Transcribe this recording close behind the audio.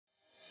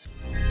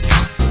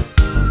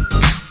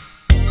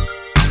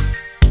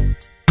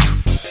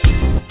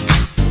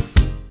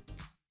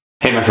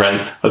my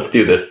friends, let's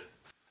do this.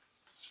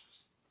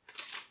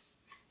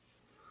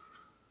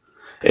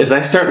 As I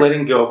start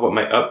letting go of what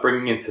my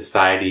upbringing in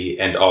society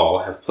and all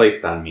have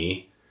placed on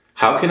me,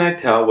 how can I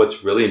tell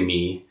what's really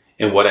me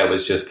and what I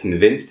was just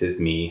convinced is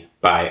me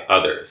by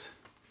others?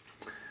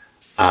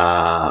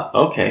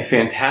 Okay,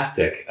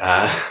 fantastic.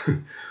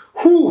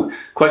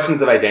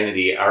 Questions of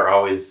identity are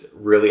always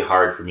really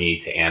hard for me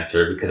to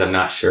answer because I'm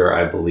not sure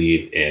I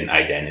believe in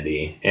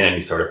identity in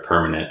any sort of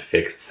permanent,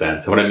 fixed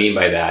sense. So what I mean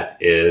by that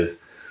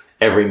is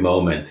every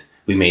moment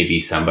we may be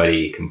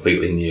somebody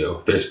completely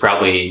new. There's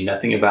probably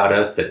nothing about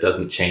us that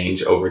doesn't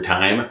change over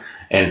time.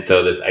 And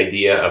so this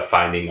idea of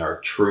finding our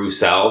true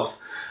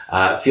selves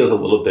feels a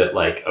little bit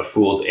like a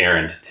fool's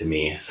errand to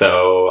me.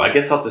 So I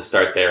guess I'll just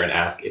start there and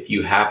ask if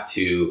you have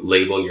to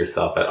label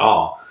yourself at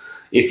all.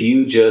 If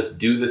you just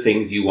do the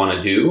things you want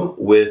to do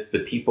with the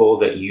people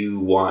that you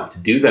want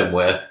to do them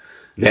with,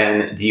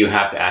 then do you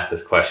have to ask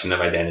this question of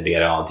identity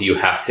at all? Do you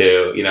have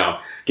to,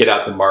 get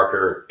out the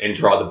marker and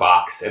draw the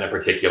box in a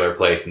particular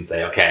place and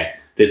say, okay,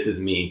 this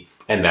is me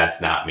and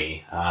that's not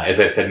me?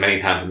 As I've said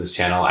many times on this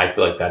channel, I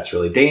feel like that's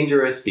really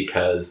dangerous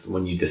because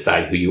when you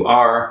decide who you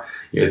are,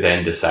 you're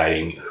then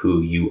deciding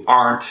who you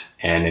aren't.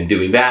 And in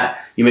doing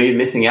that, you may be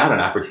missing out on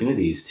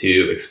opportunities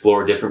to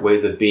explore different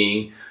ways of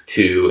being,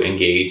 to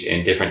engage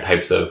in different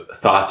types of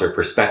thoughts or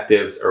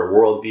perspectives or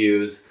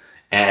worldviews.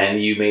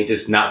 And you may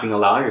just not be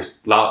allowing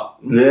yourself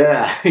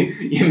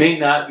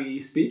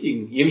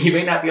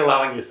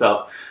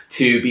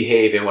to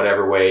behave in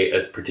whatever way a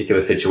particular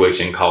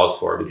situation calls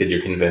for because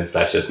you're convinced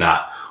that's just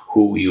not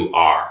who you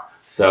are.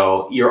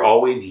 So you're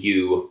always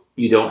you.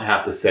 You don't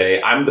have to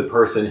say, I'm the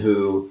person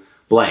who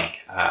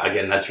blank.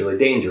 Again, that's really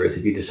dangerous.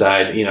 If you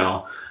decide,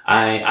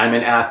 I'm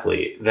an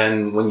athlete,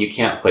 then when you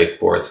can't play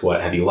sports,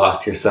 what, have you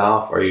lost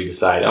yourself? Or you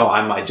decide, oh,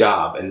 I'm my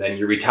job, and then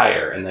you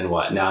retire, and then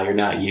what? Now you're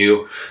not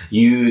you.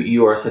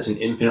 You are such an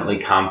infinitely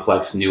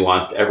complex,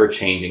 nuanced,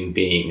 ever-changing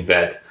being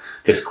that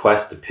this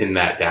quest to pin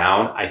that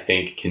down, I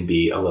think, can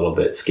be a little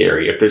bit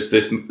scary. If there's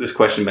this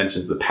question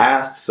mentions the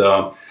past,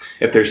 so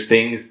if there's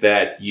things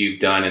that you've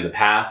done in the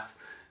past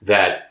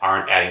that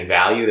aren't adding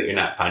value, that you're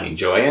not finding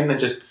joy in, then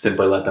just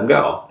simply let them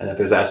go. And if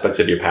there's aspects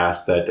of your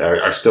past that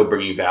are still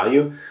bringing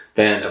value,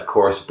 then of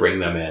course bring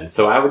them in.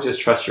 So I would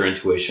just trust your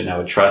intuition. I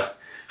would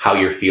trust how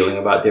you're feeling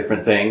about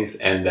different things,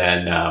 and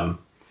then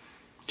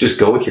just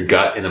go with your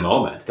gut in the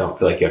moment. Don't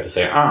feel like you have to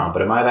say, oh,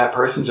 but am I that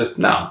person? Just,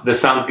 no, this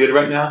sounds good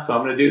right now, so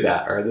I'm gonna do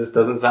that. Or this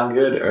doesn't sound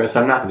good, or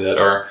so I'm not gonna do that.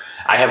 Or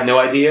I have no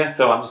idea,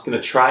 so I'm just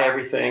gonna try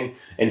everything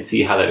and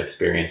see how that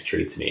experience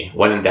treats me.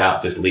 When in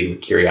doubt, just lead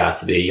with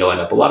curiosity. You'll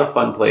end up a lot of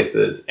fun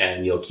places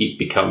and you'll keep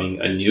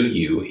becoming a new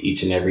you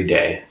each and every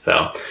day.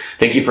 So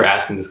thank you for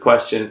asking this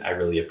question. I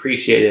really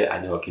appreciate it. I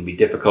know it can be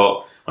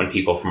difficult when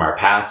people from our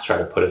past try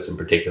to put us in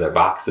particular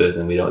boxes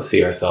and we don't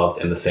see ourselves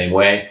in the same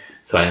way.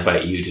 So I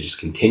invite you to just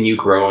continue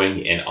growing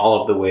in all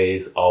of the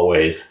ways,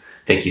 always.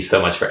 Thank you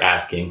so much for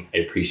asking. I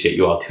appreciate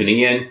you all tuning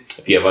in.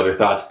 If you have other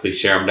thoughts, please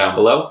share them down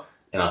below,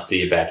 and I'll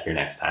see you back here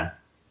next time.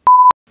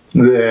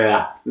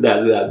 Blah,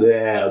 blah, blah,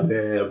 blah,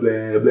 blah,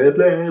 blah, blah,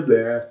 blah,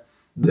 blah,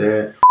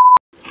 blah.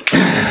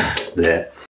 Blah.